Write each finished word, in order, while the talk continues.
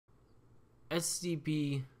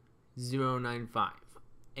SCP-095,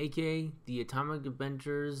 aka The Atomic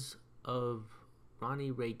Adventures of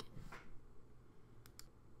Ronnie Reagan.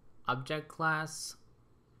 Object Class: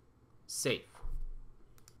 Safe.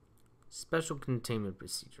 Special Containment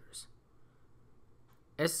Procedures.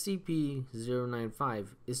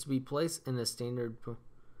 SCP-095 is to be placed in a standard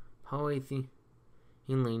polyethylene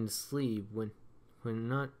sleeve when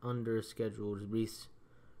not under scheduled research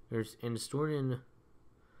and stored in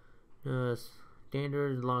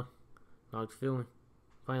standard locked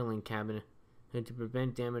filing cabinet and to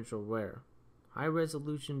prevent damage or wear.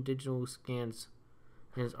 High-resolution digital scans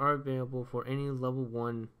are available for any level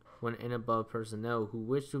 1 and above personnel who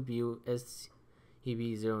wish to view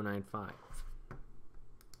SCP-095.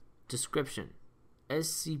 Description: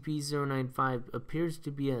 SCP-095 appears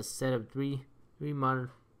to be a set of three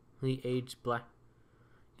moderately aged black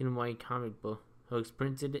and white comic books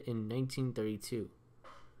printed in 1932.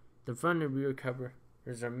 The front and rear covers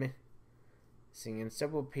are missing, and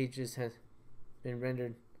several pages have been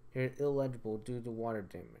rendered illegible due to water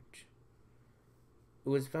damage. It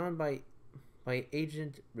was found by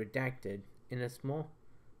Agent Redacted in a small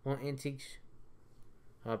antique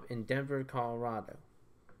shop in Denver, Colorado,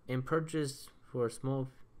 and purchased for a small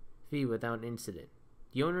fee without incident.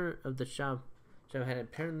 The owner of the shop had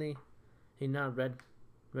apparently not read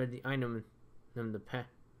the item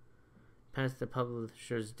past the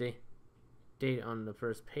publisher's date on the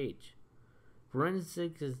first page.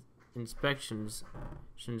 Forensic inspections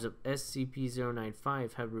of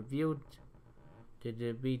SCP-095 have revealed it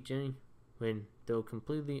to be genuine, though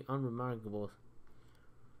completely unremarkable,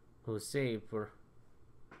 save for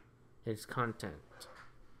its content.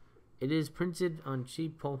 It is printed on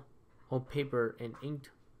cheap paper and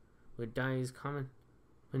inked with dyes common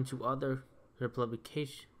to other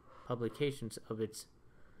publications of its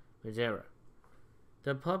era.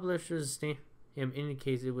 The publisher's stamp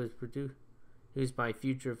indicates it was produced by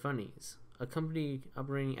Future Funnies, a company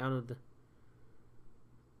operating out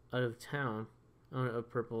of town of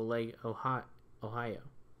Purple Lake, Ohio.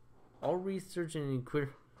 All research and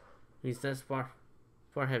inquiries thus far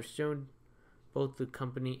have shown both the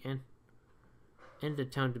company and the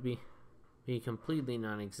town to be completely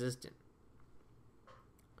non-existent.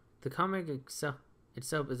 The comic itself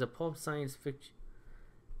is a pulp science fiction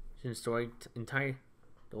story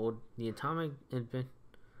entitled The Atomic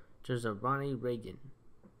Adventures of Ronnie Reagan,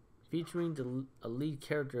 featuring a lead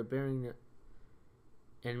character bearing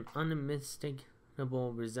an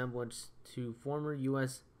unmistakable resemblance to former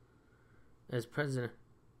U.S. President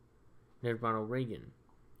Ronald Reagan.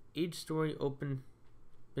 Each story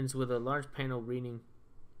opens with a large panel reading,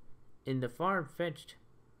 "In the far-fetched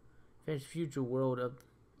future world of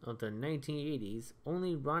the 1980s,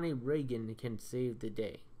 only Ronnie Reagan can save the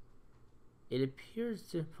day." It appears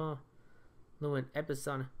to follow an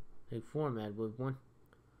episodic format with one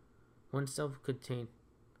self-contained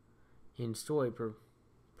story per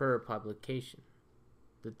publication.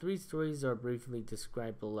 The three stories are briefly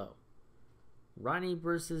described below. Ronnie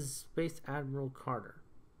vs. Space Admiral Carter.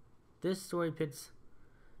 This story pits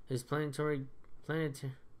his planetary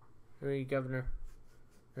governor,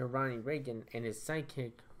 Ronnie Reagan, and his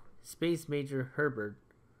sidekick, Space Major Herbert,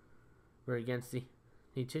 were against the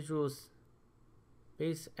titular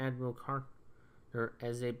Space Admiral Carter,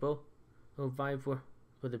 as they both vie for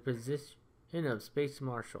the position of Space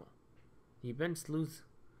Marshal. The events loosely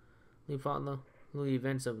follow the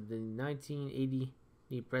events of the 1980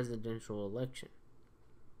 presidential election.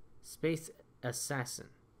 Space Assassin.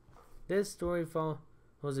 This story follows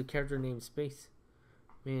a character named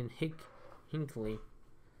Spaceman Hinckley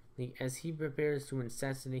as he prepares to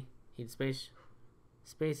assassinate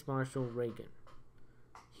Space Marshal Reagan.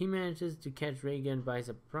 He manages to catch Reagan by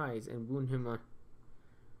surprise and wound him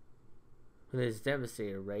with his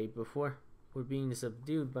devastator ray before being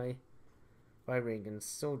subdued by Reagan's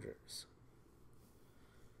soldiers.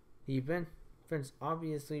 The events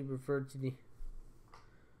obviously refer to the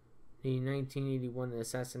 1981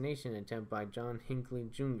 assassination attempt by John Hinckley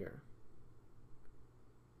Jr.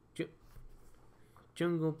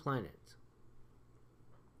 Jungle Planet.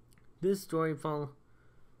 This story follows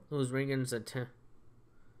Reagan's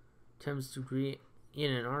attempts to create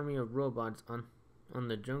an army of robots on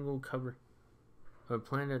the jungle cover or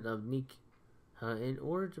planet of Nika in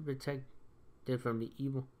order to protect it from the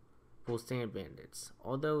evil sand bandits.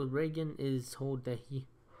 Although Reagan is told that he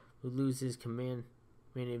will lose his command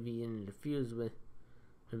if he interferes with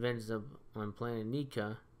events on planet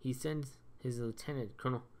Nika, he sends his lieutenant,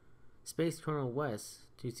 Space Colonel West,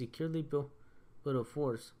 to securely build a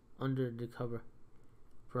force under the cover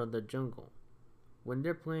for the jungle. When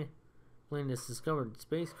their plan is discovered,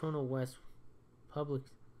 Space Colonel West publicly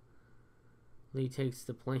takes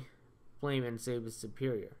the blame and saves his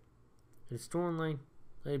superior. The storyline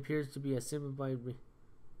appears to be a simplified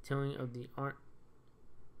retelling of the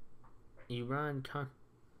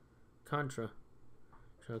Iran-Contra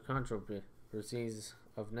controversies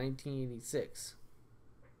of 1986.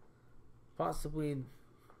 Possibly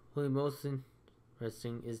most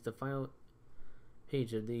interesting is the final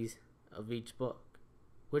page of each book,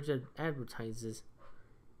 which advertises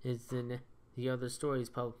the other stories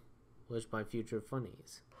published by future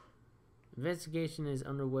funnies. Investigation is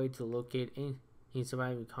underway to locate any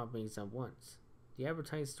surviving copies at once. The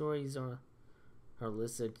advertised stories are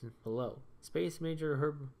listed below. Space Major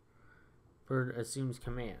Herbert assumes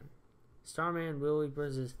command. Starman Willie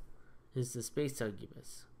Bridges is the space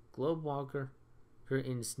succubus. Globe Walker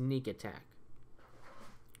in sneak attack.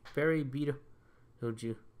 Barry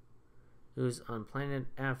Beetlejuice who's on planet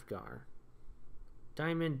Afgar.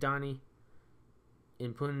 Diamond Donnie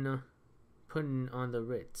in putting on the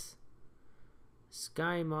Ritz.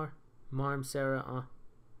 Sky Marm Sarah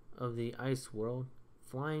of the Ice World.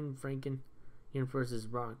 Flying Franken versus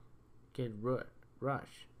Rocket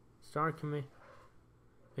Rush. Star Command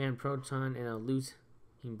Proton in a losing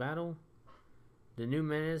battle. The New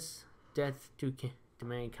Menace, Death to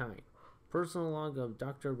Mankind. Personal log of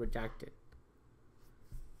Dr. Redacted.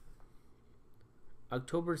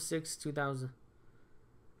 October 6,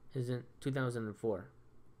 2004.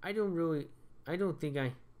 I don't think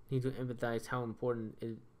I need to emphasize how important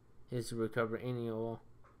it is to recover any or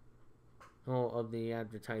all of the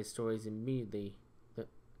advertised stories immediately.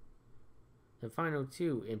 The final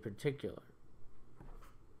two in particular.